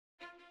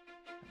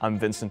I'm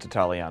Vincent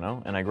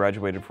Italiano, and I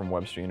graduated from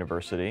Webster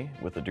University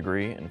with a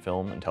degree in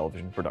film and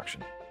television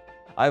production.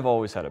 I've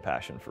always had a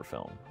passion for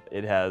film.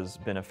 It has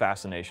been a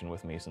fascination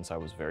with me since I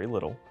was very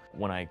little.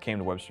 When I came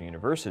to Webster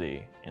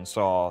University and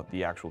saw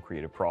the actual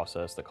creative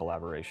process, the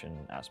collaboration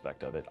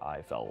aspect of it,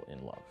 I fell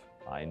in love.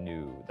 I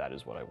knew that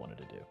is what I wanted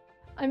to do.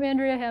 I'm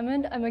Andrea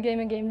Hammond. I'm a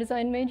game and game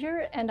design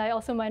major, and I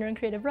also minor in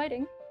creative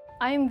writing.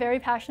 I am very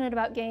passionate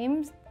about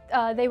games.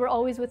 They were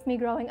always with me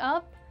growing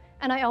up,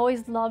 and I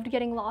always loved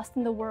getting lost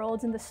in the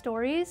worlds and the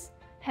stories,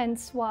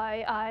 hence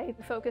why I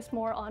focused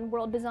more on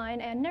world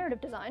design and narrative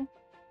design.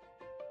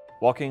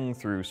 Walking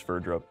through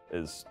Sverdrup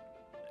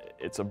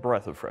it's a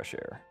breath of fresh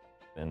air,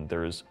 and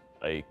there's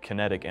a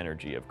kinetic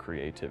energy of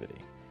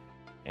creativity,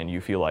 and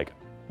you feel like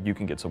you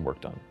can get some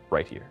work done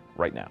right here,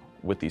 right now,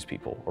 with these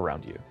people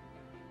around you.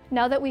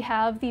 Now that we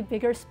have the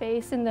bigger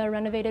space in the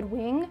renovated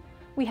wing,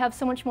 we have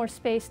so much more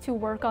space to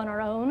work on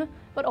our own,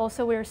 but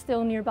also we're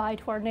still nearby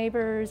to our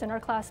neighbors and our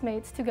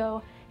classmates to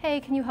go, hey,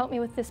 can you help me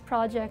with this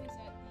project?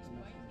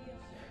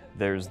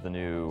 There's the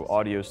new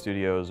audio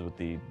studios with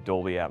the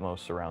Dolby Atmos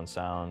surround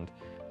sound.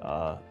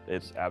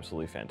 It's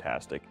absolutely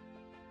fantastic.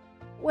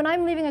 When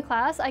I'm leaving a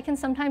class, I can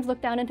sometimes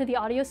look down into the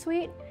audio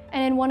suite,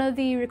 and in one of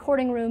the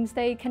recording rooms,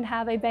 they can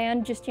have a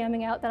band just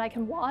jamming out that I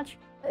can watch.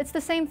 It's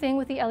the same thing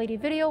with the LED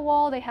video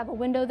wall. They have a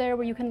window there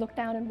where you can look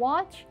down and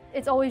watch.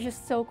 It's always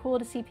just so cool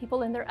to see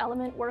people in their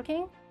element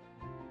working.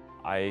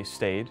 I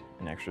stayed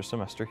an extra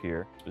semester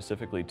here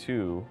specifically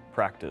to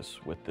practice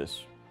with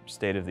this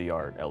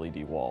state-of-the-art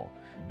LED wall.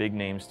 Big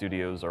name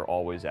studios are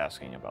always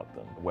asking about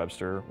them.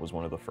 Webster was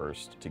one of the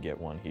first to get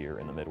one here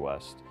in the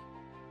Midwest.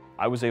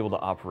 I was able to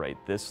operate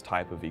this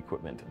type of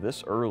equipment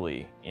this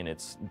early in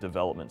its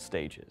development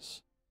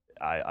stages.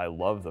 I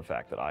love the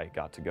fact that I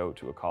got to go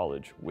to a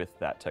college with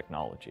that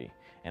technology,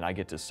 and I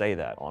get to say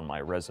that on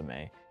my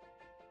resume.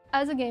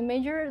 As a game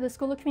major, the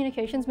School of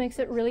Communications makes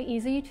it really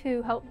easy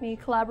to help me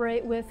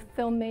collaborate with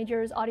film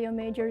majors, audio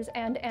majors,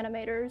 and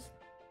animators.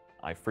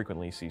 I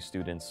frequently see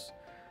students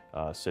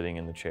sitting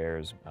in the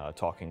chairs,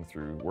 talking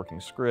through working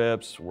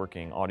scripts,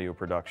 working audio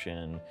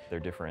production,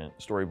 their different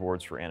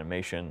storyboards for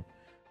animation.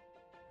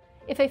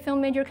 If a film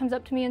major comes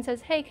up to me and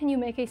says, hey, can you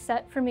make a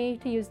set for me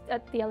to use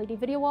at the LED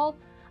video wall?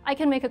 I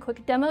can make a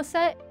quick demo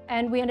set,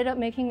 and we ended up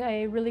making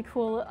a really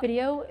cool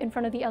video in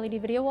front of the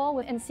LED video wall,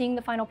 and seeing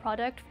the final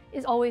product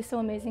is always so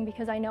amazing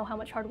because I know how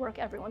much hard work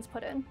everyone's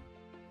put in.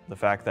 The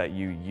fact that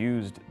you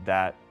used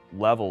that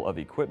level of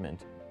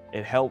equipment,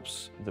 it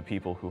helps the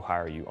people who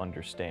hire you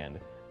understand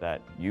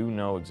that you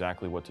know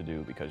exactly what to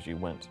do because you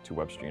went to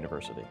Webster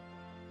University.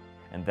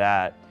 And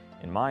that,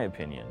 in my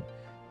opinion,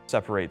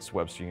 separates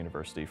Webster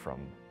University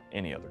from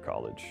any other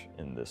college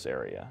in this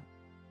area.